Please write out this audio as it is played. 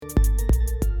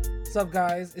What's up,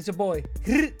 guys? It's your boy,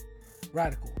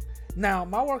 Radical. Now,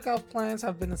 my workout plans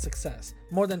have been a success.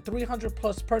 More than 300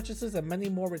 plus purchases and many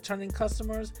more returning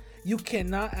customers. You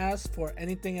cannot ask for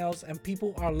anything else, and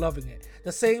people are loving it.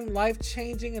 The same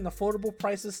life-changing and affordable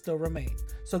prices still remain.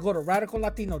 So go to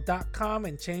radicallatino.com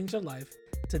and change your life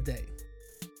today.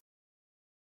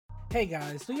 Hey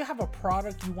guys, do you have a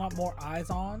product you want more eyes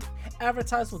on?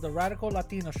 Advertise with the Radical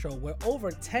Latino Show, where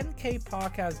over 10K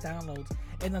podcast downloads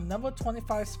and the number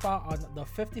 25 spot on the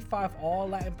 55 All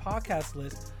Latin podcast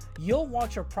list. You'll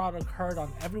want your product heard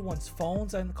on everyone's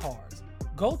phones and cars.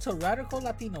 Go to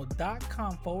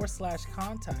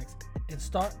radicallatino.com/contacts and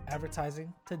start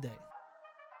advertising today.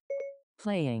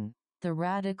 Playing the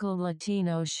Radical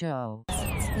Latino Show.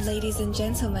 Ladies and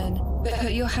gentlemen,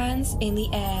 put your hands in the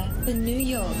air. The New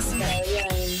York's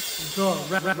very own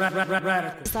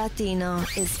Radical Latino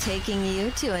is taking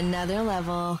you to another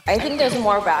level. I think there's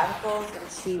more radicals than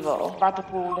Stevo.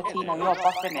 Radical Latino, you're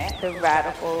buffing it. The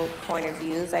radical point of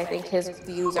views, I think his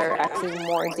views are actually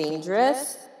more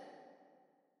dangerous.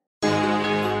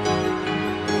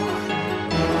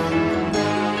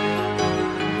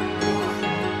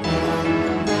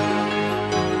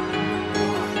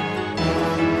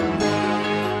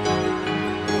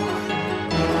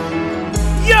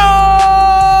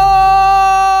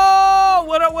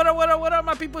 What up,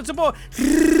 my people? It's your boy,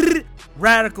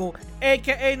 Radical,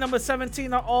 aka number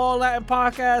 17 on All Latin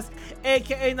Podcast,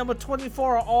 aka number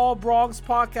 24 on All Bronx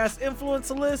Podcast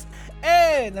Influencer List,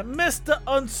 and Mr.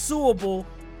 Unsuable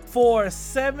for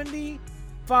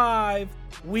 75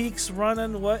 weeks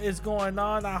running. What is going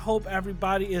on? I hope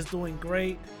everybody is doing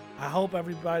great. I hope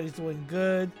everybody's doing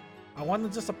good. I want to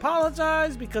just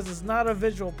apologize because it's not a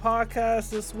visual podcast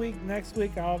this week. Next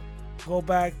week, I'll go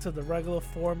back to the regular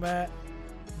format.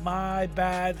 My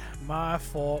bad, my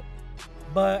fault.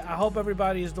 But I hope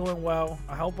everybody is doing well.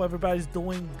 I hope everybody's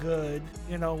doing good,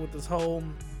 with this whole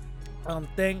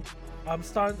thing. I'm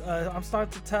starting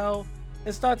to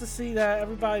see that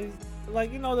everybody's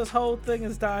this whole thing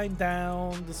is dying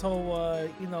down. This whole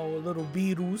little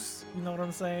virus, you know what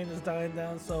I'm saying, is dying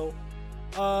down. So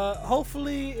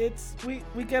hopefully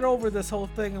we get over this whole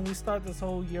thing and we start this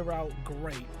whole year out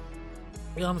great.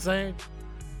 You know what I'm saying?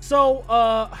 So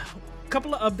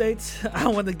couple of updates I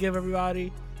want to give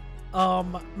everybody.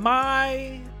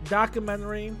 My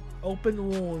documentary, Open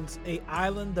Wounds, A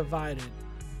Island Divided,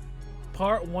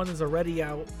 part 1 is already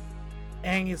out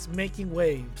and it's making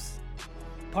waves.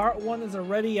 Part 1 is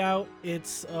already out.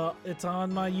 It's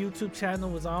on my YouTube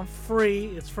channel. It's on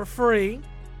free. It's for free.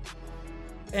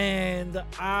 And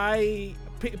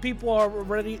people are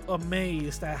already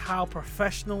amazed at how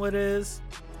professional it is,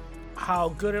 how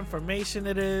good information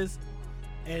it is,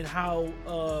 and how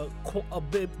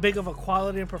big of a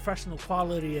quality and professional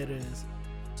quality it is.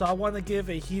 So I want to give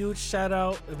a huge shout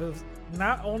out, if it was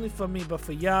not only for me but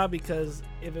for y'all, because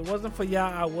if it wasn't for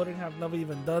y'all, I wouldn't have never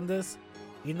even done this.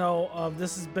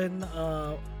 This has been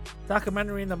a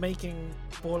documentary in the making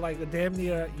for like a damn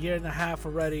near year and a half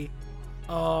already.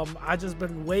 I just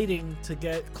been waiting to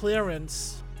get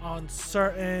clearance on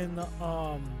certain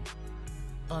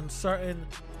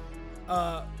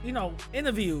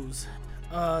interviews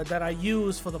that I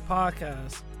use for the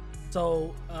podcast.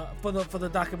 So for the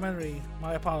documentary,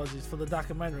 my apologies for the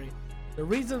documentary. The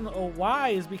reason why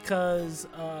is because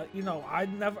I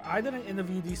didn't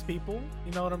interview these people,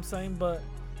 you know what I'm saying, but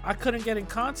I couldn't get in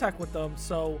contact with them.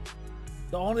 So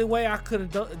the only way I could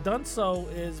have done so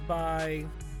is by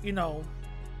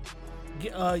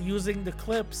using the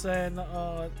clips, and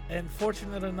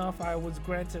fortunate enough, I was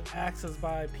granted access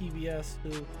by PBS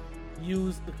to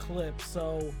use the clips.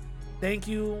 So thank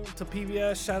you to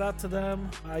PBS. Shout out to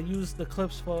them. I used the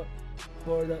clips for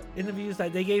the interviews.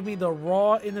 That they gave me the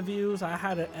raw interviews. I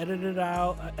had to edit it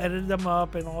out, edit them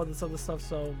up, and all this other stuff.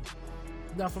 So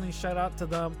definitely shout out to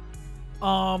them.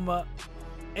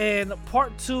 And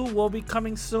part 2 will be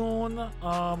coming soon.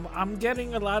 I'm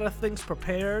getting a lot of things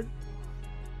prepared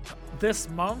this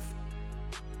month.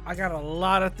 I got a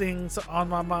lot of things on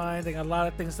my mind and a lot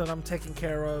of things that I'm taking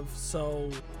care of. So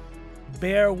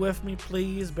bear with me,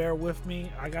 please. Bear with me.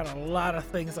 I got a lot of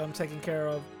things I'm taking care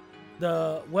of.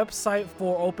 The website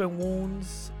for Open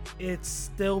Wounds, it's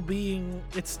still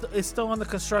under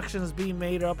construction. It's being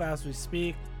made up as we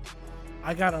speak.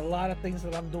 I got a lot of things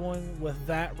that I'm doing with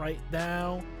that right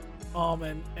now.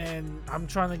 And I'm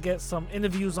trying to get some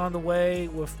interviews on the way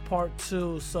with part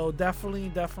 2. So definitely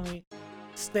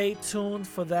stay tuned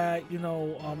for that.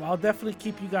 I'll definitely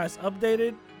keep you guys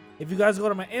updated. If you guys go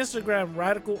to my Instagram,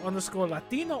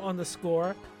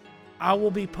 radical_Latino_, I will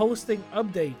be posting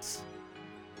updates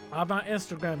on my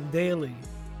Instagram daily.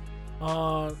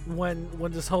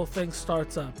 when this whole thing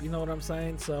starts up. You know what I'm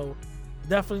saying? So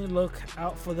definitely look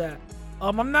out for that.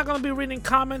 I'm not gonna be reading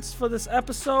comments for this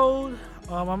episode.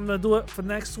 I'm gonna do it for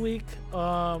next week.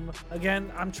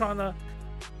 Again,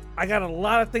 I got a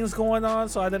lot of things going on,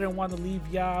 so I didn't want to leave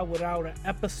y'all without an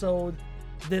episode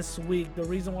this week. The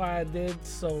reason why I did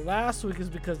so last week is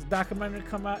because the documentary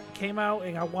came out,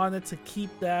 and I wanted to keep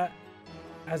that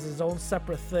as its own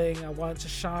separate thing. I wanted to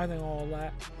shine and all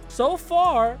that. So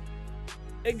far,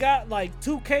 it got like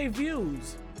 2K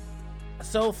views.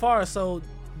 So far, so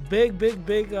big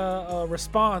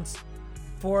response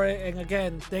for it. And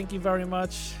again, thank you very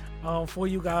much for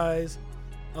you guys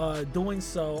doing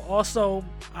so. Also,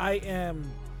 I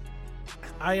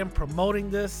am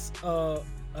promoting this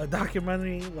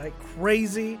documentary like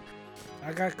crazy.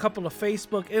 I got a couple of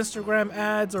Facebook, Instagram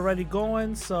ads already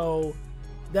going, so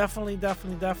definitely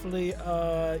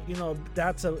you know,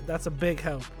 that's a big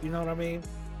help. You know what I mean?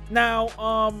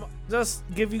 Now, just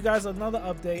give you guys another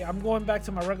update. I'm going back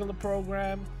to my regular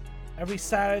program every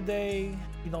Saturday,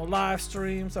 you know, live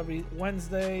streams every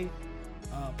Wednesday,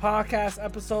 podcast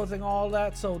episodes and all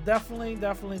that. So definitely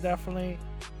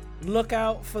look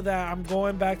out for that. I'm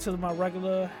going back to my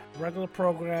regular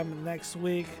program next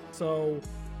week. So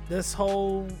this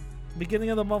whole beginning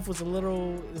of the month is a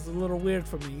little weird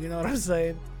for me, you know what I'm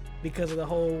saying? Because of the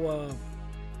whole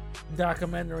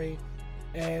documentary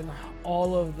and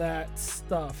all of that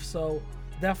stuff. So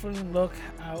definitely look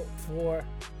out for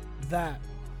that.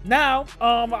 Now,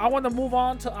 I want to move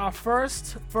on to our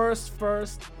first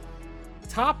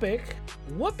topic.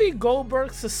 Whoopi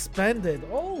Goldberg suspended.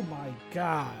 Oh my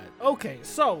God. Okay,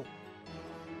 so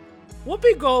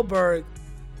Whoopi Goldberg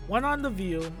went on The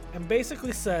View and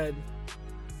basically said,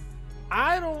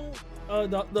 I don't,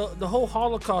 the whole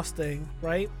Holocaust thing,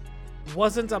 right,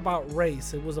 wasn't about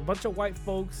race. It was a bunch of white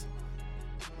folks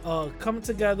coming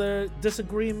together,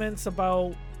 disagreements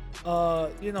about,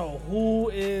 you know, who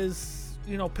is,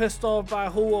 you know, pissed off by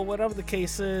who or whatever the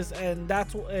case is, and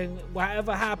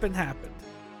whatever happened. You know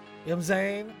what I'm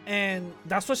saying? And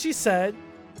that's what she said.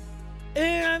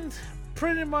 And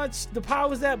pretty much the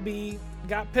powers that be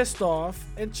got pissed off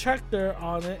and checked her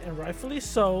on it, and rightfully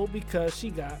so, because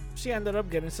she ended up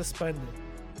getting suspended.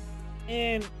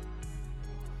 And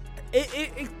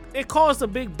it caused a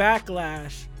big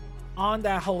backlash on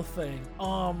that whole thing.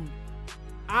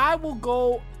 I will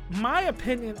go, my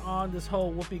opinion on this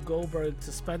whole Whoopi Goldberg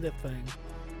suspended thing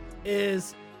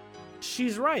is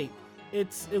she's right.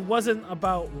 It wasn't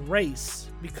about race,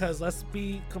 because let's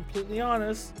be completely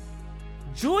honest,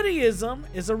 Judaism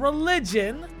is a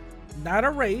religion, not a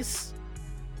race.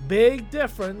 Big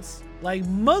difference. Like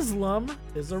Muslim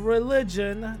is a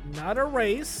religion, not a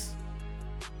race.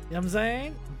 You know what I'm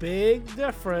saying? Big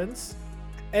difference.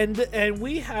 And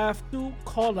we have to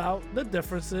call out the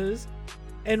differences,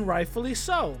 and rightfully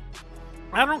so.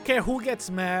 I don't care who gets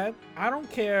mad. I don't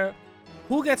care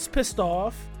who gets pissed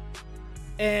off.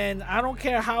 And I don't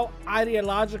care how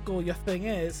ideological your thing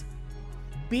is.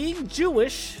 Being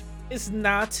Jewish is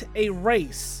not a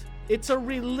race. It's a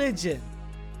religion.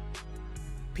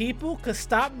 People could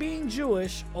stop being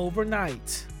Jewish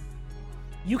overnight.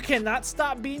 You cannot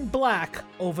stop being black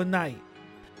overnight.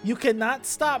 You cannot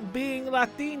stop being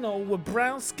Latino with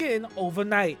brown skin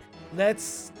overnight. Let's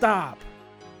stop.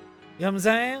 You know what I'm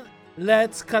saying?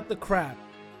 Let's cut the crap.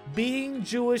 Being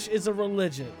Jewish is a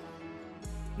religion.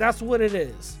 That's what it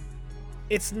is.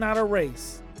 It's not a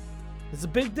race. There's a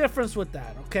big difference with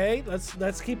that, okay?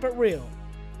 Let's keep it real.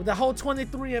 With the whole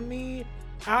 23andMe,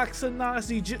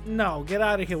 Oxynoxy, no, get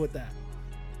out of here with that.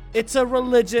 It's a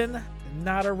religion,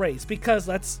 not a race. Because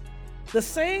that's the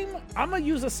same, I'm going to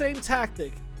use the same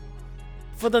tactic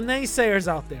for the naysayers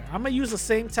out there. I'm going to use the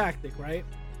same tactic, right?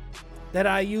 That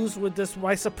I used with this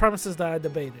white supremacist that I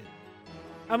debated.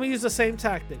 I'm going to use the same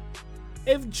tactic.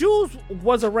 If Jews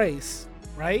was a race,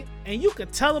 right? And you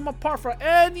could tell them apart from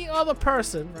any other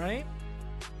person, right?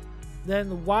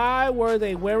 Then why were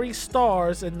they wearing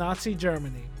stars in Nazi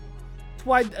Germany?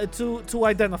 To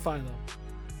identify them.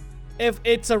 If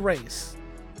it's a race.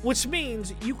 Which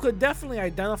means you could definitely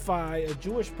identify a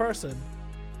Jewish person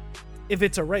if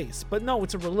it's a race. But no,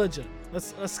 it's a religion.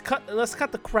 Let's cut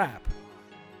the crap.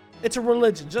 It's a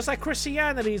religion. Just like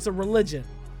Christianity is a religion.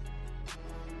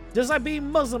 Just like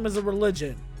being Muslim is a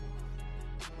religion.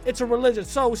 It's a religion.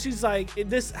 So she's like,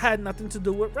 this had nothing to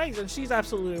do with race. And she's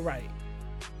absolutely right.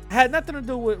 It had nothing to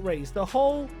do with race. The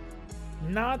whole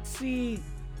Nazi,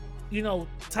 you know,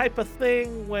 type of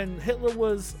thing when Hitler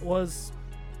was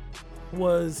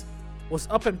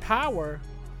up in power,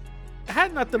 it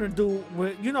had nothing to do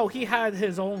with, you know, he had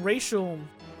his own racial,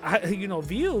 you know,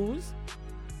 views.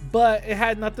 But it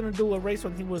had nothing to do with race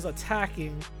when he was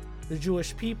attacking the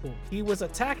Jewish people. He was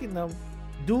attacking them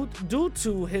due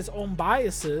to his own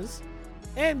biases,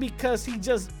 and because he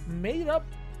just made up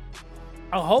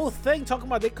a whole thing talking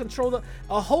about they control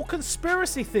a whole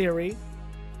conspiracy theory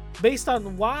based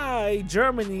on why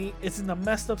Germany is in a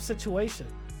messed up situation.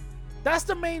 That's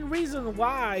the main reason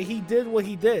why he did what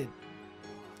he did.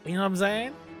 You know what I'm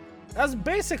saying? That's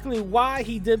basically why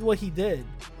he did what he did.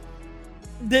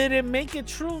 Did it make it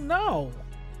true? No.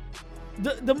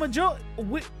 The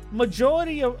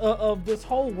majority of this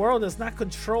whole world is not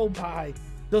controlled by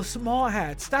the small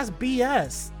hats. That's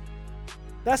BS.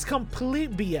 That's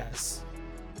complete BS.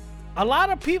 A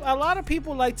lot of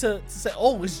people like to say,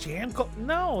 "Oh, it's jam."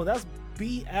 No, that's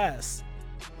BS.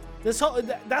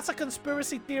 That's a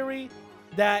conspiracy theory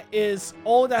that is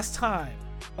old as time.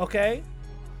 Okay,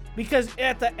 because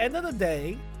at the end of the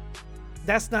day,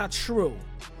 that's not true.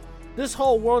 This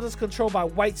whole world is controlled by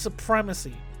white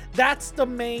supremacy. That's the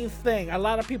main thing a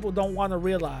lot of people don't want to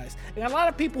realize. And a lot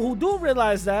of people who do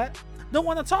realize that don't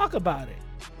want to talk about it.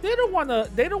 They don't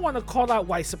want to call out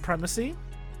white supremacy.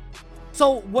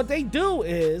 So what they do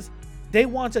is they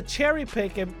want to cherry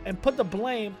pick and put the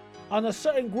blame on a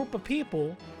certain group of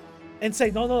people and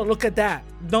say, no, look at that.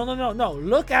 No,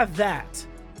 look at that.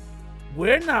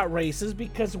 We're not racist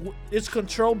because it's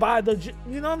controlled by you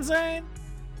know what I'm saying?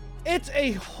 It's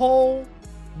a whole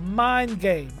mind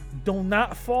game. Do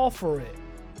not fall for it.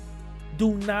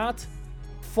 Do not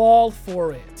fall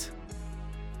for it.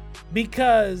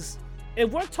 Because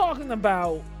if we're talking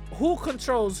about who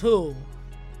controls who, you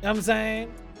know what I'm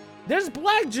saying? There's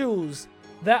black Jews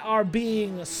that are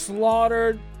being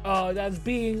slaughtered,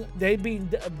 they're being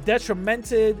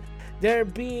detrimented, they're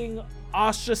being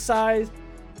ostracized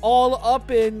all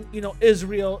up in,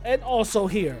 Israel and also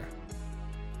here.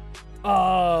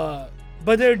 But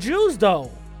they're Jews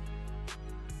though.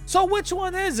 So which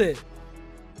one is it?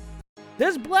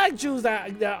 There's black Jews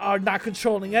that are not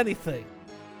controlling anything.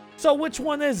 So which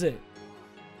one is it?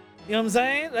 You know what I'm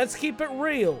saying? Let's keep it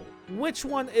real. Which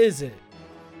one is it?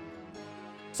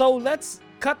 So let's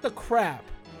cut the crap.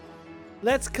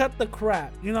 Let's cut the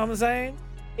crap. You know what I'm saying?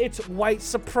 It's white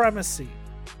supremacy.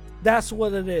 That's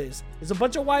what it is. It's a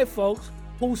bunch of white folks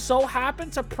who so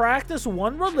happen to practice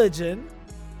one religion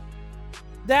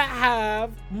that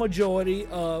have majority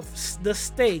of the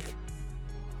stake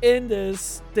in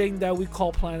this thing that we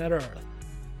call planet Earth. You know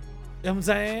what I'm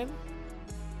saying?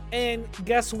 And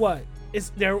guess what?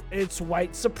 It's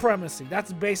white supremacy.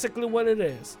 That's basically what it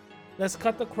is. Let's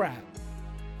cut the crap.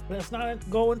 Let's not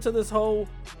go into this whole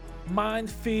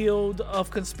minefield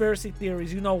of conspiracy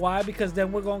theories. You know why? Because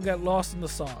then we're gonna get lost in the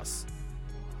sauce.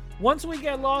 Once we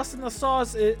get lost in the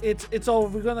sauce, it's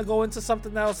over. We're gonna go into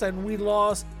something else, and we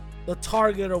lost the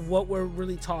target of what we're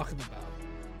really talking about.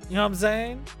 You know what I'm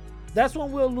saying? That's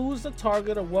when we'll lose the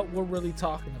target of what we're really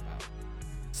talking about.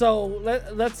 So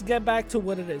let's get back to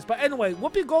what it is. But anyway,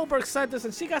 Whoopi Goldberg said this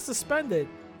and she got suspended.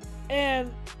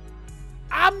 And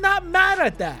I'm not mad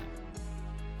at that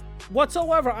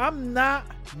whatsoever. I'm not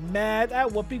mad at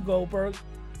Whoopi Goldberg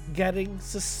getting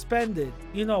suspended.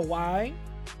 You know why?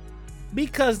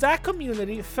 Because that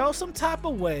community felt some type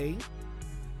of way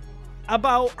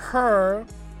about her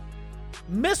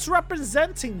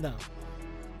misrepresenting them.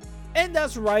 And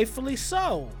that's rightfully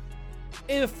so.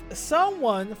 If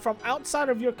someone from outside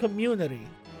of your community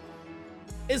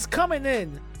is coming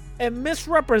in and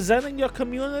misrepresenting your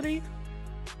community,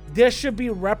 there should be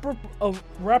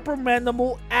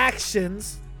reprimandable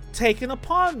actions taken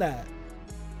upon that.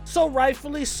 So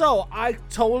rightfully so. I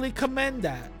totally commend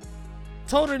that.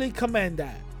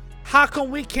 How come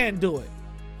we can't do it?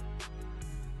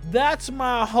 That's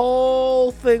my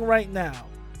whole thing right now.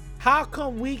 How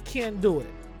come we can't do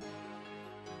it?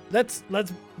 Let's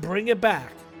bring it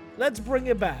back.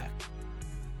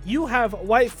 You have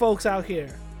white folks out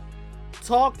here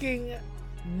talking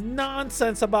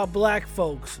nonsense about black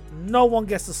folks. No one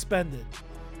gets suspended. You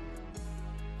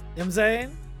know what I'm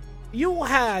saying? You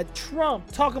had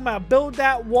Trump talking about build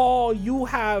that wall. You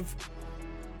have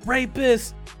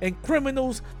rapists and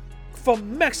criminals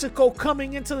from Mexico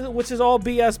coming into which is all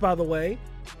BS, by the way.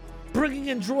 Bringing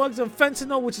in drugs and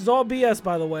fentanyl, which is all BS,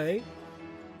 by the way.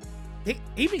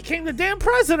 He became the damn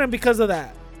president because of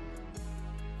that.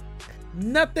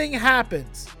 Nothing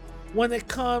happens when it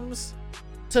comes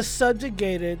to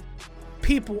subjugated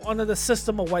people under the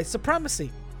system of white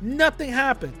supremacy. Nothing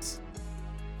happens.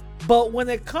 But when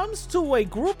it comes to a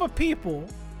group of people,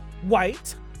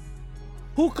 white,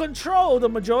 who control the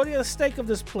majority of the stake of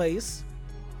this place,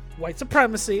 white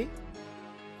supremacy,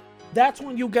 that's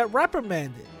when you get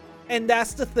reprimanded. And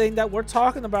that's the thing that we're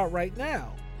talking about right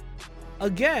now.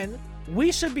 Again,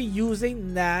 we should be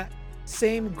using that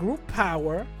same group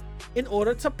power in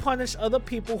order to punish other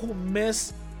people who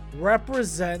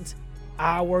misrepresent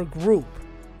our group.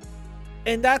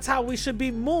 And that's how we should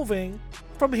be moving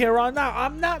from here on out.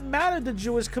 I'm not mad at the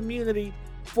Jewish community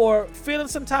for feeling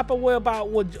some type of way about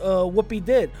what Whoopi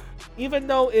did. Even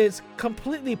though it's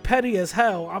completely petty as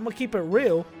hell, I'm gonna keep it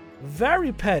real,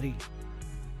 very petty.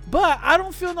 But I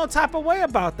don't feel no type of way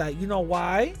about that. You know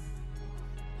why?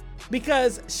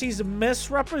 Because she's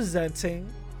misrepresenting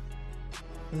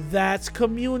that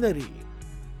community.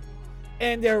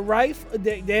 And they're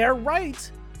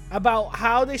right about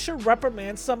how they should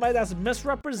reprimand somebody that's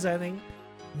misrepresenting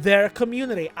their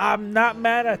community. I'm not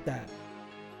mad at that.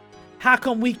 How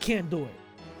come we can't do it?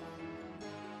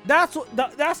 That's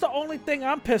the only thing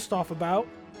I'm pissed off about.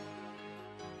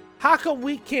 How come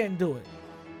we can't do it?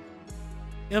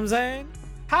 You know what I'm saying?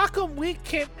 How come we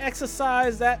can't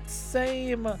exercise that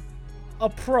same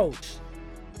approach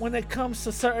when it comes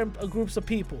to certain groups of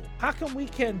people? How come we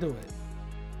can't do it?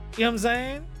 You know what I'm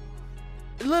saying?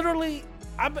 Literally,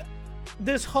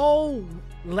 this whole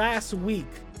last week,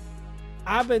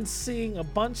 I've been seeing a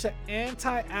bunch of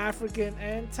anti-African,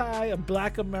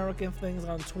 anti-Black American things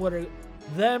on Twitter.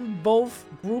 Them both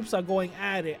groups are going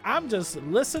at it. I'm just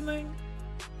listening,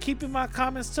 keeping my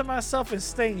comments to myself, and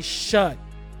staying shut.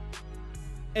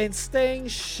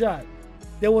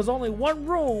 There was only one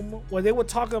room where they were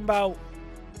talking about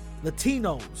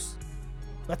Latinos.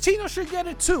 Latinos should get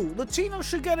it too. Latinos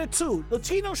should get it too.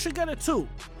 Latinos should get it too.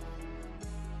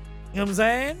 You know what I'm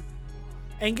saying?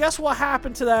 And guess what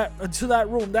happened to that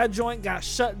room? That joint got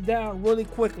shut down really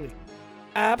quickly.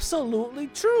 Absolutely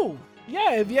true.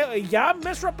 Yeah, if y'all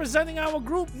misrepresenting our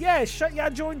group, yeah, shut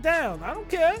y'all joint down. I don't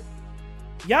care.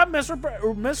 Y'all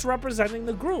misrepresenting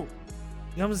the group.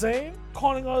 You know what I'm saying?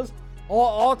 Calling us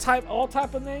all type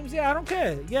of names. Yeah, I don't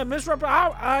care. Yeah,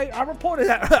 I reported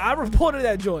that. I reported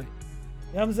that joint.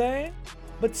 You know what I'm saying?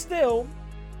 But still,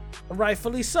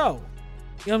 rightfully so.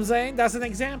 You know what I'm saying? That's an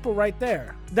example right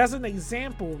there.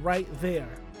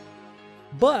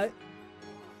 But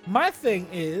my thing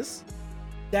is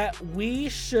that we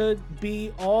should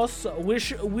be also,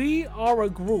 we are a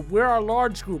group. We're a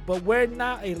large group, but we're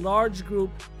not a large group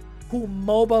who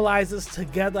mobilizes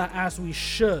together as we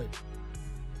should.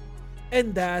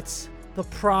 And that's the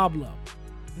problem.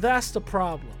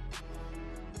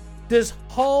 This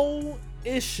whole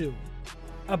issue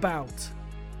about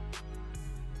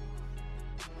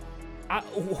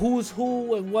who's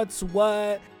who and what's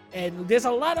what, and there's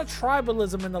a lot of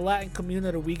tribalism in the Latin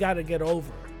community we got to get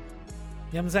over.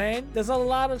 You know what I'm saying? There's a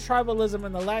lot of tribalism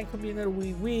in the Latin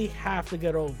community we have to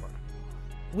get over.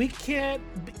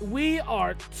 We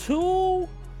are too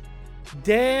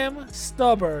damn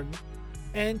stubborn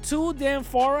and too damn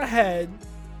far ahead.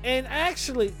 And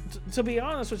actually, to be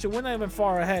honest with you, we're not even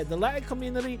far ahead. The Latin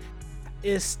community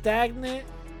is stagnant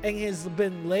and has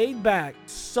been laid back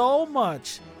so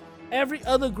much. Every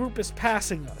other group is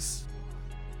passing us,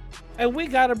 and we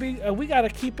gotta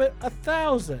keep it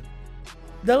 1,000.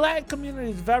 The Latin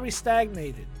community is very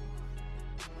stagnated.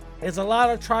 There's a lot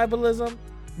of tribalism.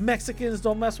 Mexicans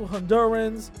don't mess with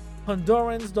Hondurans.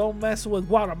 Hondurans don't mess with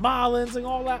Guatemalans and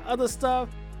all that other stuff.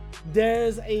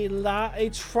 There's a lot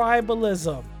of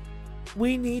tribalism.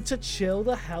 We need to chill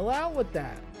the hell out with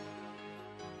that.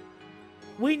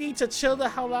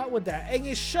 And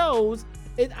it shows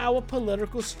in our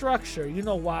political structure. You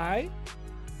know why?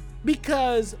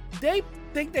 Because they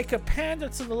think they could pander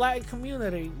to the Latin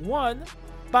community. One,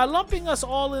 by lumping us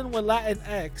all in with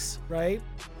Latinx, right?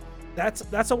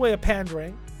 That's a way of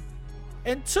pandering.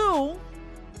 And two,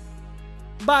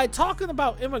 by talking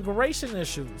about immigration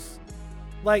issues.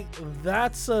 Like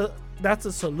that's a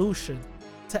solution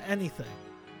to anything.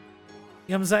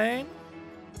 You know what I'm saying?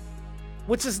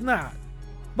 Which is not.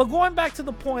 But going back to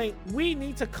the point, we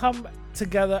need to come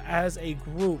together as a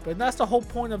group. And that's the whole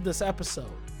point of this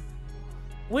episode.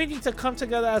 We need to come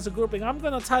together as a group. And I'm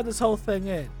going to tie this whole thing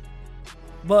in.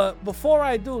 But before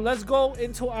I do, let's go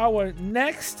into our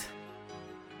next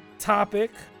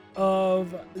topic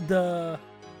of the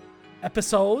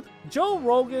episode. Joe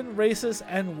Rogan racist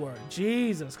N-word.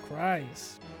 Jesus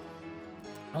Christ.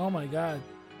 Oh my God.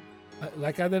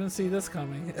 Like I didn't see this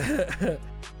coming.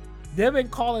 They've been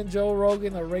calling Joe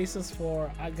Rogan a racist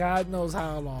for God knows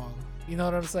how long. You know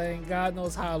what I'm saying? God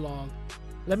knows how long.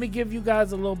 Let me give you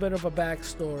guys a little bit of a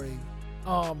backstory.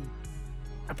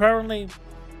 Apparently,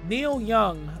 Neil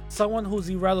Young, someone who's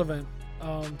irrelevant,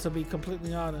 to be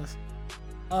completely honest,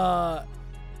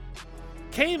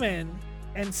 came in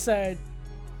and said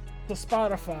to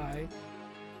Spotify,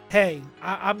 hey,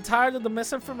 I'm tired of the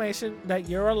misinformation that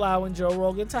you're allowing Joe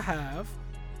Rogan to have.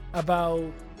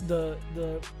 about the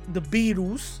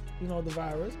virus, the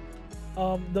virus.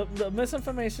 The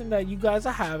misinformation that you guys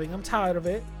are having, I'm tired of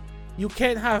it. You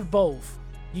can't have both.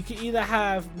 You can either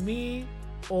have me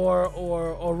or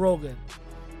Rogan.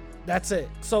 That's it.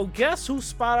 So guess who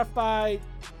Spotify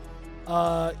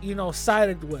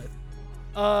sided with?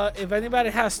 If anybody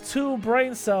has two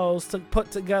brain cells to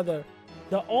put together,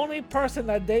 the only person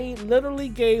that they literally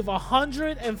gave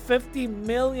 $150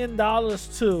 million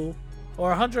to,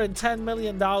 or $110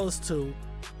 million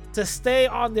to stay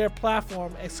on their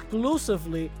platform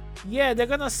exclusively, yeah, they're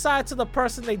gonna side to the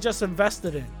person they just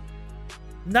invested in,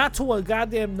 not to a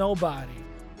goddamn nobody.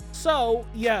 So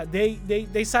yeah,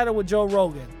 they sided with Joe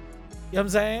Rogan. You know what I'm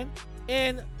saying?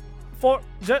 And for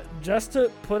just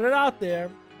to put it out there,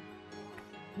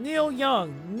 Neil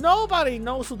Young, nobody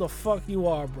knows who the fuck you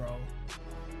are, bro.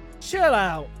 Chill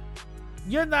out.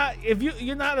 You're not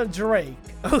a Drake,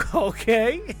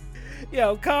 okay?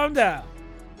 Yo, calm down.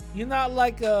 You're not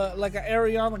like a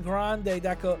Ariana Grande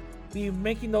that could be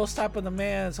making those type of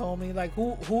demands, homie. Like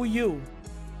who you? You know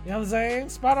what I'm saying?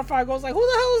 Spotify goes like, who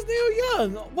the hell is Neil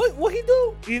Young? What he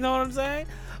do? You know what I'm saying?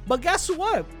 But guess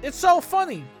what? It's so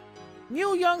funny.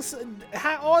 Neil Young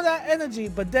had all that energy,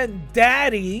 but then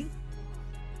Daddy,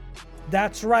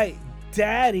 that's right,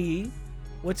 Daddy,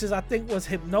 which is I think was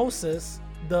Hypnosis,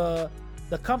 the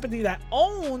company that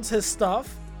owns his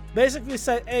stuff, basically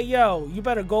said, hey yo, you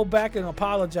better go back and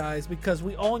apologize because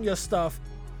we own your stuff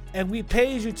and we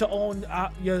paid you to own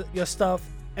your stuff,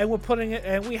 and we're putting it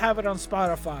and we have it on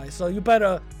Spotify, so you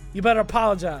better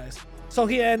apologize. So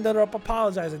he ended up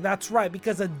apologizing. That's right,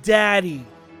 because of Daddy.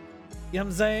 You know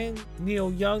what I'm saying?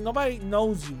 Neil Young, nobody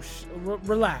knows you.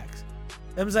 Relax. You know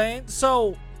what I'm saying?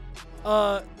 So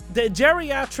the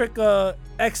geriatric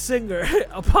ex-singer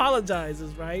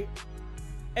apologizes, right?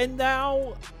 And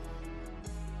now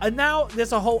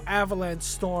there's a whole avalanche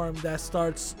storm that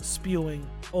starts spewing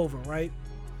over, right?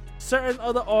 Certain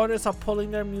other artists are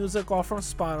pulling their music off from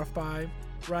Spotify,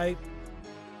 right?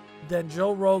 Then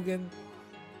Joe Rogan,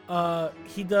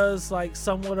 he does like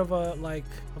somewhat of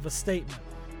a statement.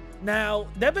 Now,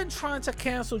 they've been trying to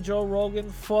cancel Joe Rogan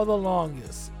for the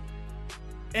longest.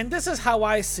 And this is how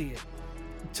I see it.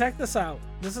 Check this out.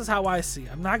 This is how I see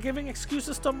it. I'm not giving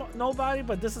excuses to nobody,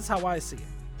 but this is how I see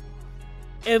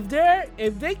it.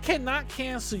 If they cannot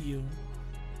cancel you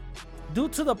due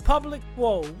to the public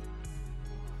woe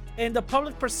and the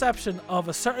public perception of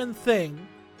a certain thing,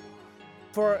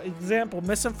 for example,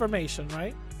 misinformation,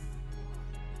 right?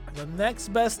 The next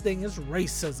best thing is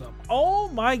racism. Oh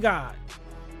my God.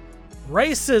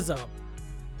 Racism.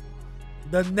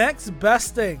 The next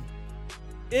best thing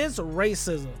is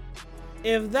racism.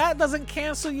 If that doesn't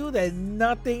cancel you, then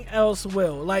nothing else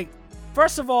will. Like,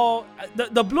 first of all,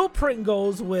 the blueprint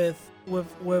goes with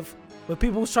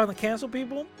people who's trying to cancel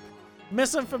people.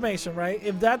 Misinformation, right?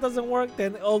 If that doesn't work,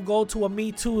 then it'll go to a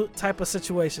Me Too type of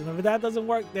situation. If that doesn't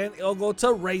work, then it'll go to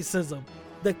racism.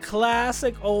 The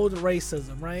classic old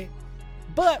racism, right?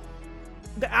 But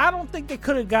I don't think they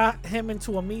could have got him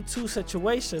into a Me Too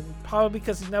situation, probably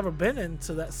because he's never been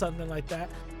into that, something like that.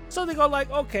 So they go like,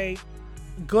 okay,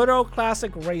 good old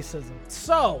classic racism.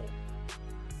 So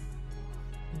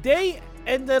they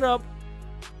ended up,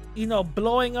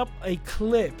 blowing up a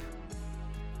clip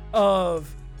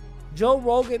of Joe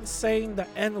Rogan saying the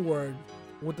N-word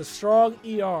with a strong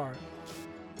ER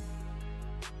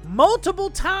multiple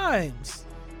times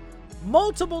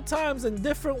in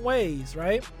different ways,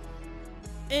 right?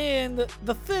 And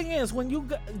the thing is, when you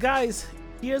guys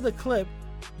hear the clip,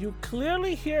 you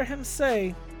clearly hear him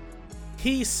say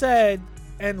he said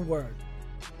N-word,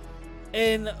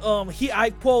 and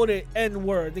I quoted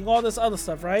N-word and all this other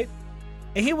stuff, right?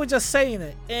 And he was just saying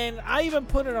it. And I even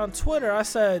put it on Twitter. I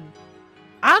said,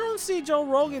 I don't see Joe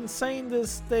Rogan saying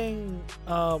this thing.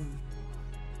 I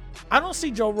don't see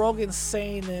Joe Rogan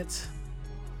saying it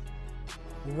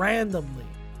randomly.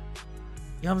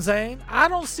 You know what I'm saying? I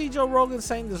don't see Joe Rogan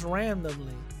saying this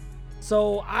randomly.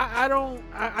 So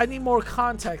I need more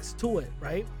context to it,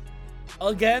 right?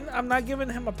 Again, I'm not giving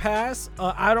him a pass.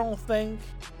 I don't think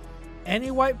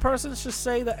any white person should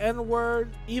say the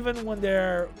N-word, even when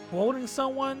they're quoting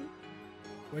someone,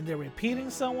 when they're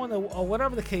repeating someone, or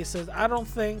whatever the case is. I don't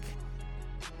think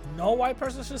no white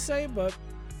person should say, but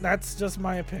that's just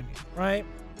my opinion, right?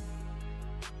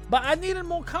 But I needed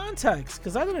more context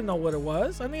because I didn't know what it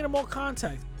was. I needed more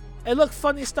context. It looked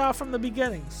funny style from the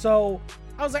beginning. So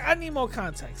I was like, I need more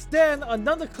context. Then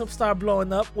another clip started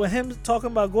blowing up with him talking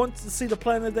about going to see the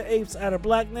Planet of the Apes at a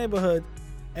black neighborhood.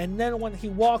 And then when he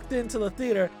walked into the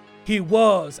theater, he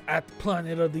was at the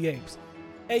Planet of the Apes.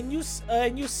 And you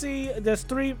see there's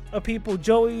three people,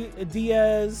 Joey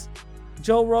Diaz,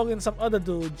 Joe Rogan, some other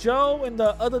dude. Joe and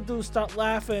the other dude start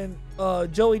laughing.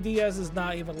 Joey Diaz is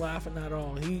not even laughing at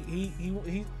all.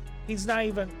 He's not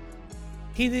even.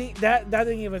 He didn't that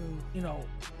didn't even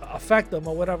affect him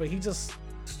or whatever. He just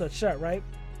stood shut, right?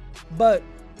 But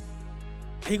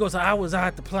he goes, I was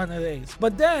at the Planet Apes.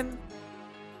 But then,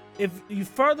 if you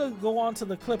further go on to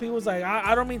the clip, he was like,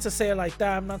 I don't mean to say it like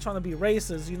that. I'm not trying to be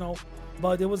racist,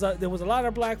 but there was a lot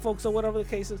of black folks or whatever the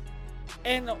case is.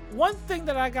 And one thing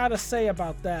that I gotta say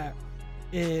about that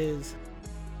is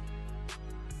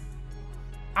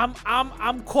I'm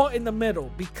caught in the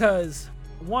middle, because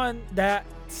one, that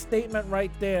statement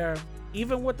right there,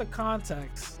 even with the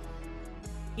context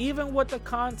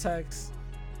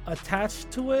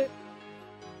attached to it,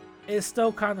 is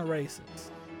still kind of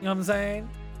racist. You know what I'm saying?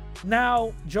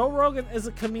 Now, Joe Rogan is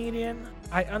a comedian.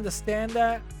 I understand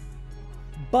that.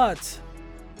 But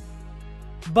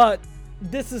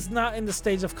this is not in the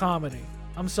stage of comedy.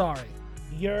 I'm sorry.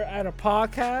 You're at a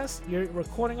podcast. You're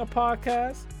recording a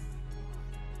podcast.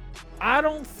 I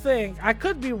don't think, I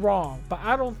could be wrong, but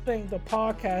I don't think the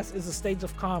podcast is a stage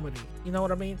of comedy. You know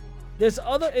what I mean? There's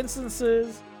other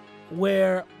instances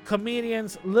where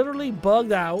comedians literally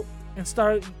bugged out and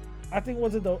started, I think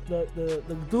was it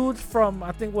the dude from,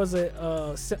 I think was it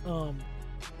Seinfeld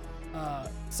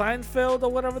or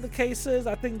whatever the case is.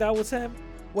 I think that was him,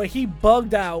 where he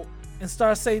bugged out and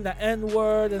started saying the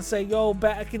N-word and say, yo,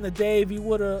 back in the day, if you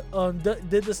would have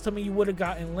did this to me, you would have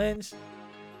gotten lynched.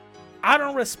 I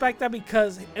don't respect that,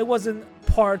 because it wasn't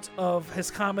part of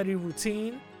his comedy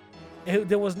routine.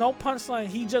 There was no punchline.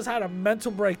 He just had a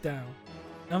mental breakdown. You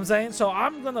know what I'm saying? So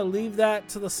I'm going to leave that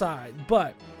to the side.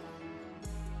 But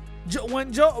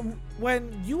when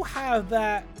you have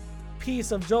that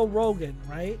piece of Joe Rogan,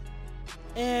 right?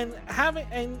 And having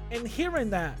and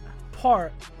hearing that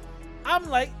part, I'm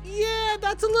like, yeah,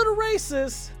 that's a little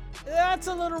racist. That's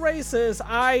a little racist.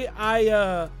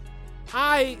 I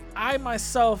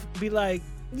myself be like,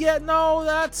 yeah, no,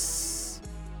 that's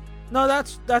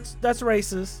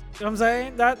racist. You know what I'm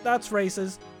saying? That's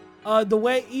racist. The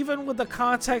way, even with the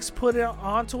context put it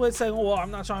onto it, saying, well,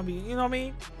 I'm not trying to be, you know what I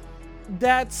mean?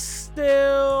 That's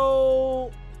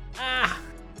still,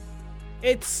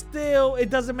 it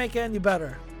doesn't make it any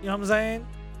better. You know what I'm saying?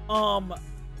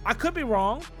 I could be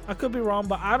wrong,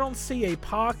 but I don't see a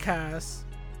podcast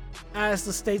as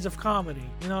the stage of comedy.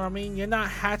 You know what I mean? You're not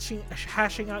hashing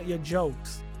out your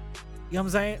jokes. You know what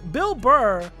I'm saying? Bill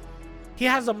Burr, he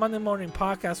has a Monday morning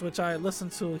podcast, which I listen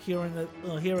to here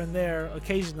and there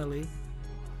occasionally.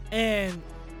 And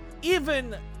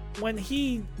even when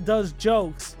he does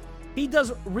jokes, he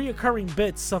does reoccurring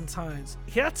bits sometimes.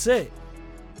 That's it.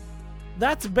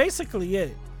 That's basically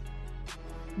it.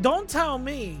 Don't tell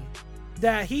me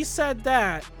that he said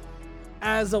that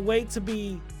as a way to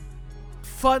be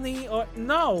funny or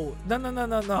no.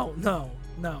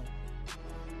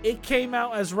 It came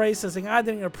out as racist, and I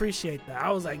didn't appreciate that.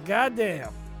 I was like, God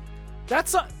damn.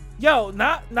 That's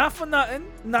not for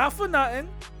nothing.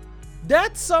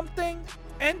 That's something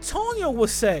Antonio will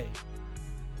say.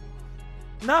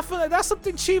 That's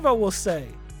something Chivo will say.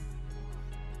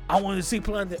 I wanted to see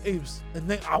Planet of the Apes, and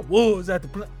then I was at the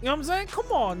you know what I'm saying?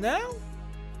 Come on now.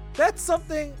 That's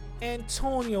something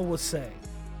Antonio will say.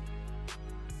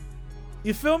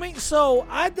 You feel me? So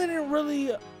I didn't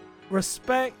really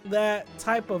respect that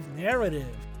type of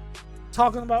narrative.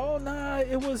 Talking about, oh nah,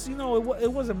 it was,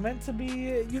 it wasn't meant to be,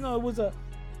 it was I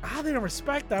didn't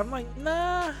respect that. I'm like,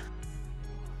 nah,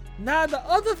 the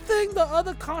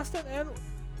other constant, and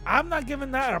I'm not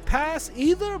giving that a pass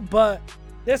either, but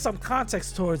there's some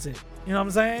context towards it. You know what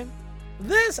I'm saying?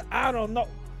 This, I don't know.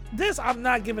 This, I'm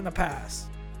not giving a pass.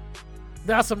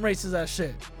 That's some racist ass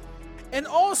shit. And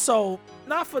also,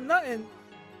 not for nothing,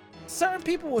 certain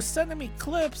people were sending me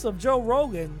clips of Joe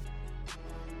Rogan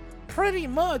pretty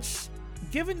much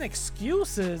giving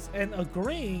excuses and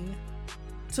agreeing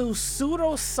to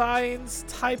pseudoscience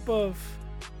type of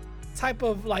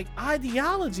like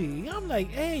ideology. I'm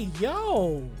like, hey,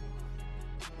 yo,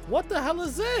 what the hell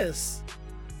is this?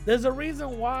 There's a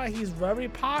reason why he's very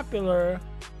popular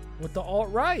with the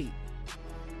alt-right.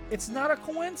 It's not a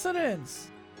coincidence.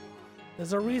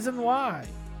 There's a reason why.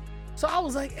 So I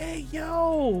was like, hey,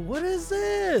 yo, what is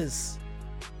this?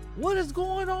 What is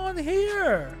going on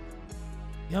here?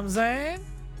 You know what I'm saying?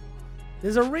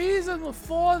 There's a reason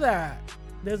for that.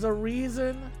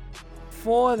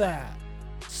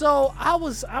 So I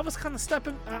was kind of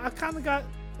stepping, I kind of got,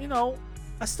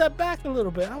 I stepped back a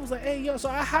little bit. I was like, hey, yo, so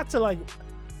I had to like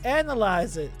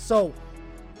analyze it. So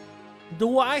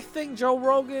do I think Joe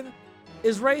Rogan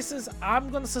is racist? I'm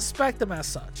going to suspect him as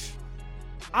such.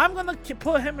 I'm going to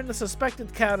put him in the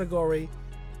suspected category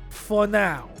for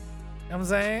now. know what I'm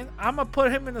saying? I'm going to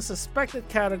put him in the suspected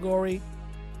category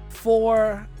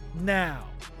for now.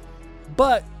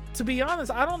 But to be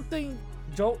honest, I don't think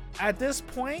at this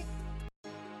point,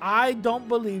 I don't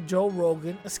believe Joe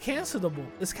Rogan is cancelable.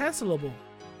 It's cancelable.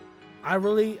 I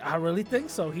really think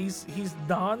so. He's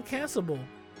non-cancelable.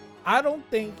 I don't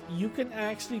think you can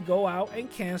actually go out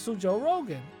and cancel Joe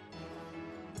Rogan.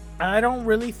 I don't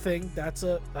really think that's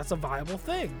a viable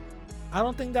thing. I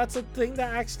don't think that's a thing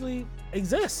that actually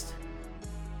exists.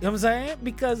 You know what I'm saying?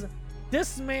 Because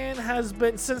this man has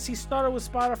been, since he started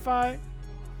with Spotify,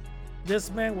 this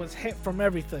man was hit from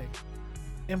everything.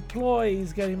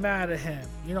 Employees getting mad at him.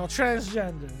 You know,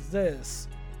 transgenders, this.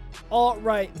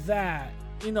 Alt-right, that.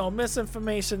 You know,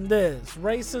 misinformation, this.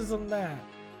 Racism, that.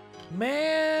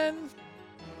 Man.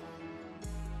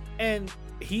 And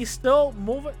he's still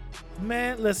moving.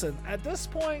 Man, listen, at this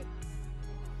point,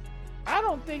 I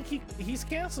don't think he's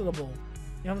cancelable. You know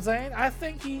what I'm saying? I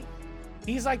think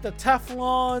he's like the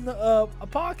Teflon a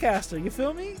podcaster. You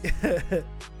feel me?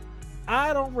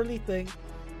 I don't really think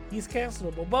he's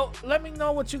cancelable. But let me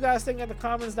know what you guys think in the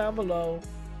comments down below.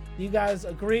 Do you guys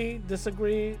agree,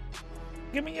 disagree?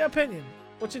 Give me your opinion.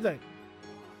 What you think?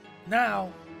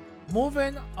 Now,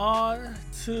 moving on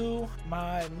to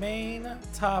my main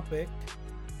topic.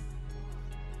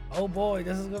 Oh boy,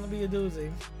 this is going to be a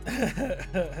doozy.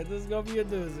 This is going to be a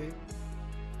doozy.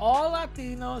 All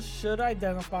Latinos should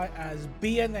identify as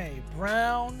BNA,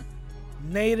 Brown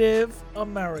Native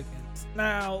Americans.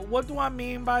 Now, what do I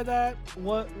mean by that?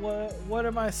 What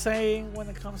am I saying when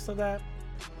it comes to that?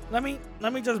 Let me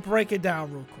just break it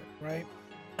down real quick, right?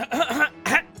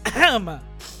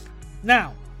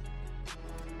 Now,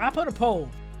 I put a poll,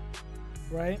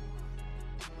 right,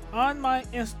 on my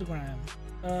Instagram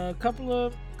a couple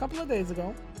of days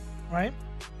ago, right?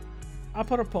 I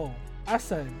put a poll. I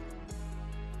said,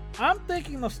 I'm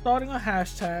thinking of starting a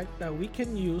hashtag that we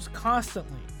can use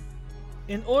constantly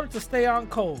in order to stay on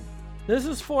code. This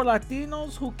is for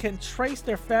Latinos who can trace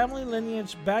their family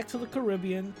lineage back to the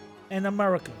Caribbean and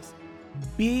Americas.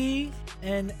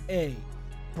 BNA,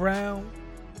 Brown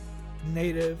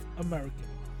Native American.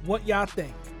 What y'all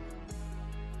think?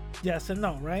 Yes and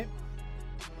no, right?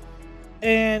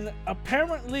 And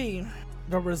apparently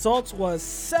the results was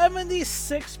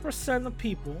 76% of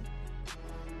people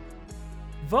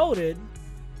voted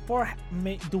for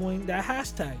doing that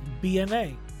hashtag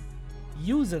BNA,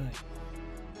 using it.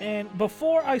 And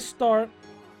before I start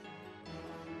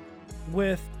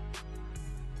with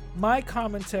my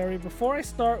commentary, before I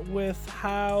start with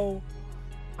how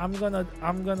I'm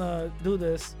gonna do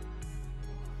this,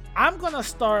 I'm gonna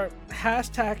start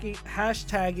hashtagging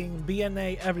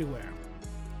BNA everywhere,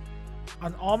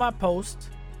 on all my posts,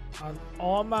 on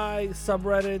all my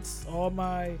subreddits, all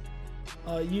my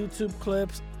YouTube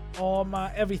clips, all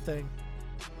my everything.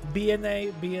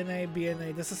 BNA, BNA,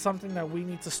 BNA. This is something that we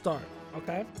need to start.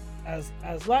 Okay, as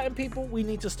Latin people, we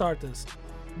need to start this.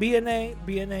 BNA,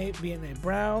 BNA, BNA.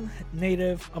 Brown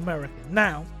Native American.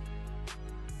 Now,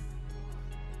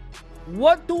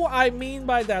 what do I mean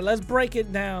by that? Let's break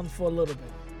it down for a little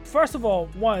bit. First of all,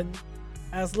 one,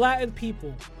 as Latin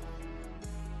people,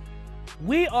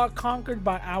 we are conquered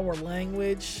by our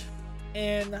language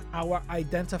and our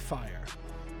identifier.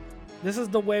 This is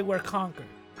the way we're conquered.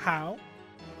 How?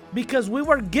 Because we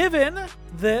were given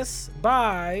this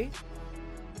by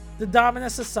the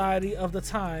dominant society of the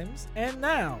times and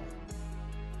now.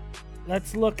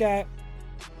 Let's look at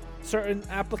certain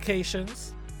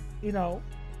applications. You know,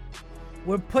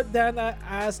 we're put down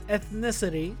as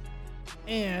ethnicity,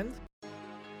 and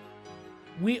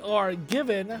we are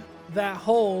given that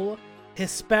whole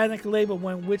Hispanic label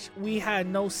when which we had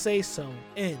no say-so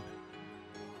in.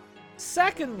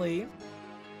 Secondly,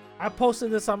 I posted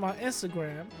this on my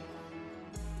Instagram.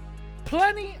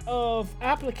 Plenty of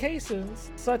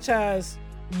applications, such as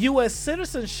U.S.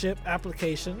 citizenship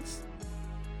applications,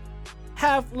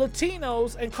 have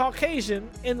Latinos and Caucasian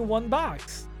in one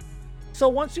box. So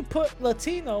once you put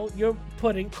Latino, you're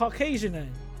putting Caucasian in,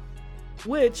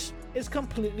 which is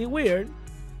completely weird,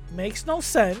 makes no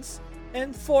sense,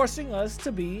 and forcing us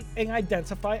to be and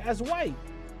identify as white.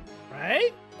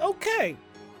 Right? Okay.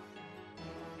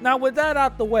 Now, with that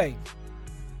out the way,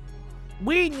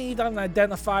 we need an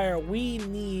identifier. We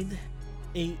need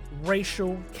a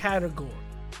racial category.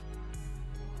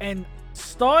 And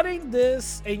starting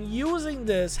this and using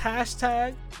this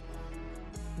hashtag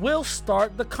will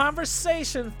start the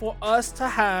conversation for us to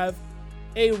have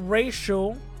a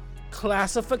racial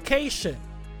classification,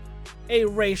 a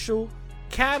racial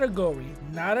category,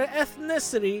 not an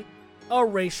ethnicity, a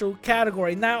racial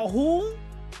category. Now, who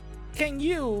can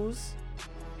use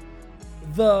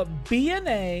the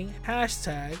BNA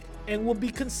hashtag and will be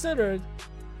considered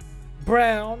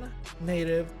brown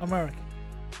Native American.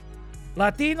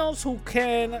 Latinos who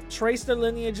can trace their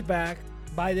lineage back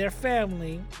by their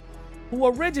family who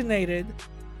originated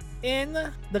in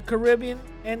the Caribbean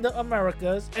and the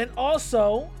Americas, and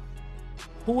also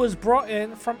who was brought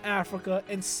in from Africa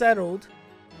and settled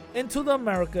into the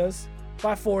Americas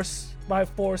by forced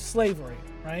slavery,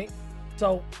 right?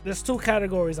 So there's two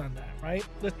categories on that, right?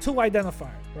 There's two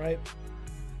identifiers, right?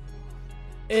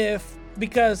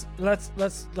 Because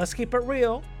let's keep it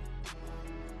real.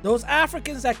 Those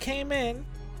Africans that came in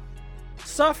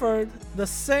suffered the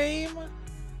same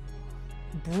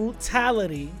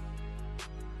brutality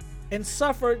and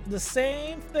suffered the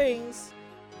same things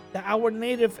that our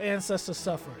native ancestors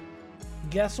suffered.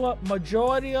 Guess what?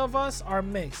 Majority of us are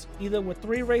mixed, either with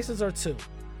 3 races or 2.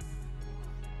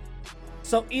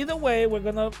 So either way, we're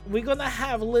gonna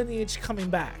have lineage coming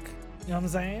back. You know what I'm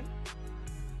saying?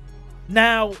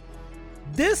 Now,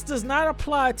 this does not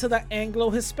apply to the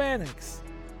Anglo-Hispanics.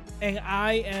 And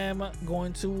I am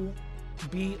going to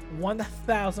be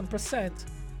 1000%.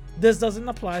 This doesn't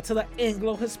apply to the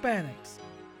Anglo-Hispanics.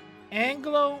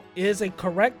 Anglo is a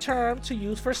correct term to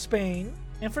use for Spain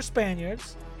and for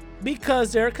Spaniards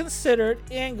because they're considered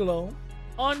Anglo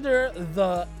under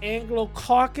the Anglo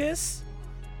caucus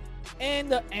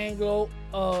and the Anglo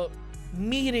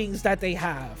meetings that they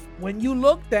have. When you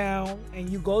look down and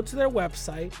you go to their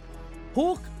website,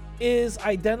 who is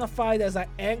identified as an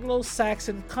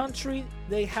Anglo-Saxon country,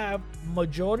 they have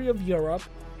majority of Europe.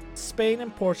 Spain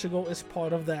and Portugal is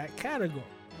part of that category.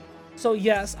 So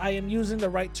yes, I am using the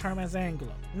right term as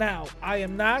Anglo. Now, I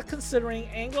am not considering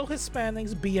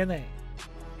Anglo-Hispanics B&A.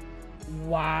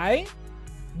 Why?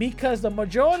 Because the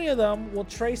majority of them will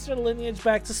trace their lineage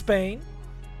back to Spain.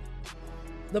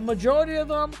 The majority of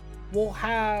them will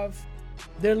have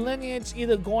their lineage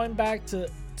either going back to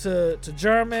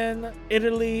German,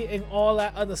 Italy, and all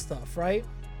that other stuff, right?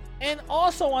 And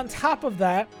also on top of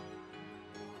that,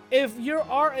 if you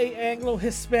are a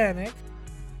Anglo-Hispanic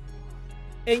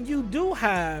and you do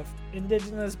have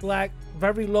indigenous black,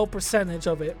 very low percentage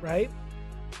of it, right?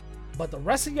 But the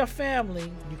rest of your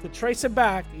family, you could trace it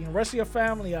back, and the rest of your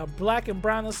family are black and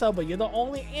brown as hell, but you're the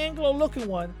only Anglo-looking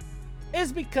one,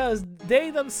 is because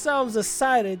they themselves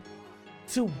decided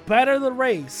to better the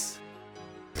race.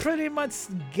 Pretty much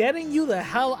getting you the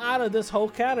hell out of this whole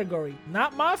category.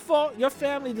 Not my fault. Your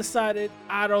family decided,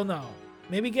 I don't know.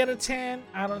 Maybe get a tan,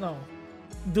 I don't know.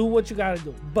 Do what you gotta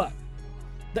do. But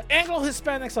the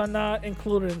Anglo-Hispanics are not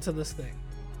included into this thing.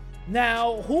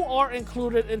 Now, who are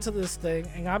included into this thing?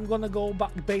 And I'm gonna go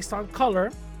based on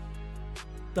color.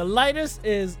 The lightest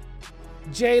is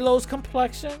J-Lo's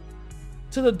complexion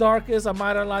to the darkest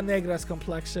Amara La Negra's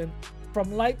complexion.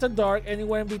 From light to dark,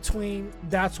 anywhere in between,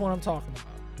 that's what I'm talking about.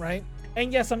 Right?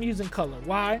 And yes, I'm using color.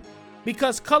 Why?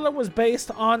 Because color was based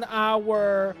on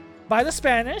by the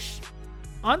Spanish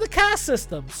on the caste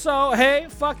system. So, hey,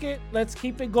 fuck it. Let's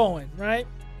keep it going, right?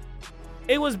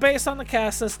 It was based on the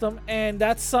caste system, and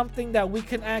that's something that we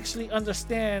can actually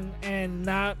understand and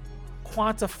not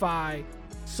quantify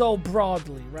so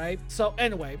broadly, right? So,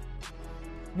 anyway,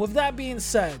 with that being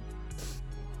said,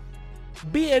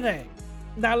 B&A.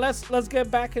 Now let's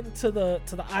get back into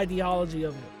the ideology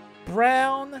of it.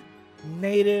 Brown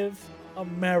Native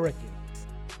Americans.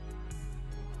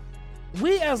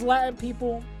 We as Latin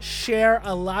people share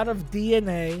a lot of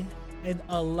DNA and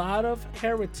a lot of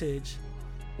heritage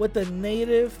with the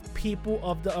native people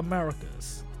of the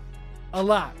Americas. A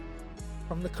lot.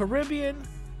 From the Caribbean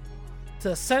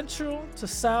to Central to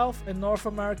South and North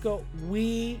America,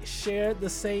 we share the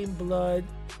same blood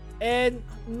and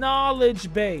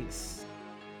knowledge base.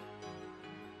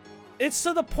 It's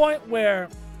to the point where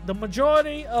the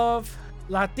majority of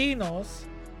Latinos,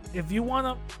 if you want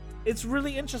to, it's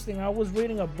really interesting. I was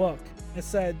reading a book. It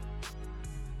said,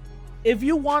 if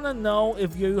you want to know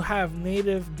if you have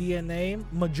native DNA,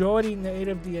 majority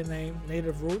native DNA,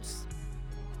 native roots,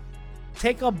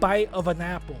 take a bite of an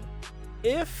apple.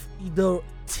 If your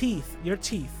teeth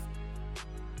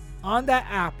on that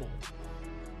apple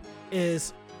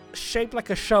is shaped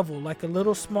like a shovel, like a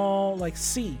little small, like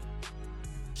C,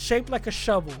 shaped like a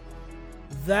shovel,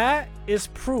 that is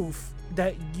proof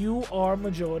that you are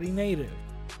majority native,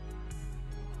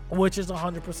 which is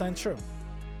 100% true.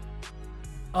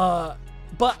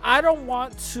 But I don't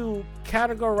want to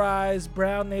categorize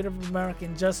brown Native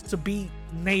American just to be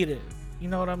native. You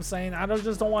know what I'm saying? I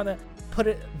don't want to put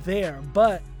it there,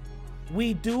 but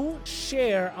we do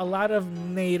share a lot of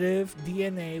native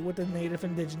DNA with the native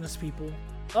indigenous people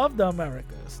of the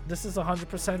Americas. This is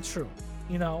 100% true,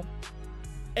 you know?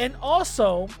 And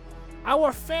also,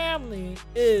 our family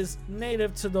is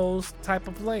native to those type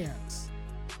of lands.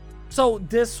 So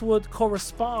this would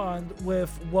correspond with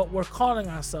what we're calling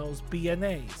ourselves,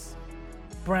 BNAs,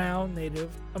 Brown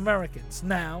Native Americans.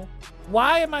 Now,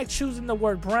 why am I choosing the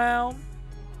word brown?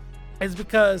 Is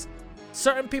because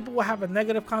certain people will have a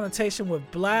negative connotation with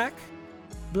black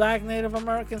Native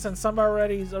Americans, and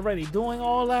somebody is already doing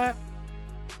all that.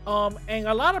 And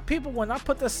a lot of people, when I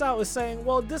put this out, is saying,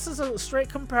 well, this is a straight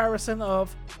comparison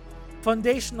of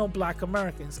foundational black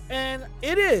Americans. And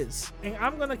it is, and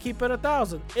I'm gonna keep it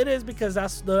 1,000. It is, because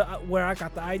that's where I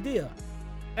got the idea.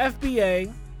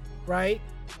 FBA, right?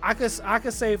 I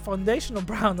could say foundational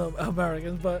brown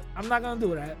Americans, but I'm not gonna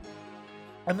do that.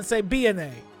 I'm gonna say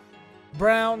BNA,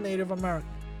 Brown Native American.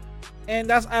 And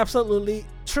that's absolutely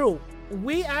true.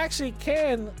 We actually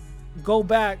can go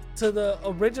back to the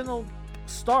original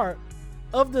start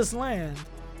of this land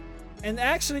and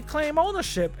actually claim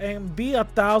ownership and be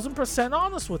 1,000%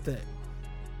 honest with it.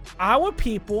 Our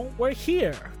people were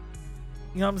here.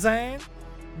 You know what I'm saying?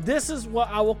 This is what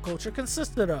our culture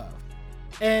consisted of.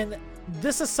 And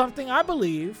this is something I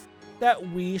believe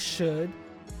that we should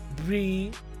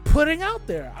be putting out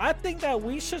there. I think that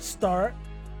we should start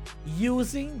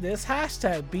using this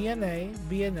hashtag BNA,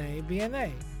 BNA,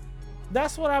 BNA.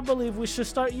 That's what I believe we should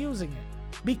start using it,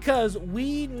 because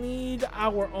we need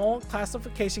our own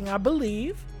classification. I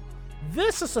believe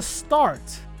this is a start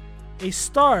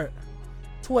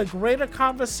to a greater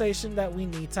conversation that we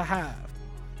need to have.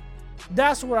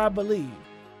 That's what I believe.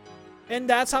 And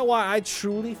that's how I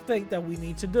truly think that we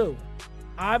need to do.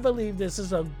 I believe this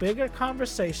is a bigger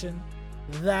conversation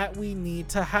that we need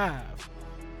to have.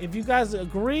 If you guys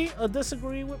agree or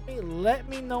disagree with me, let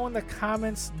me know in the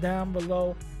comments down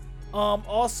below.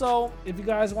 Also, if you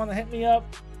guys want to hit me up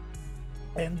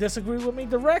and disagree with me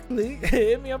directly,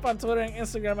 hit me up on Twitter and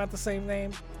Instagram at the same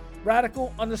name,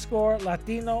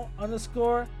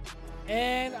 radical_Latino_.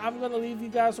 And I'm going to leave you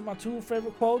guys with my 2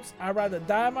 favorite quotes. I'd rather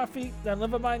die on my feet than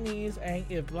live on my knees. And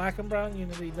if black and brown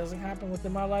unity doesn't happen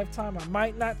within my lifetime, I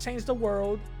might not change the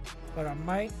world, but I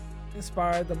might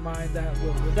inspire the mind that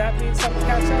will. With that being said, we'll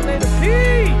catch y'all later.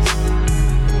 Peace!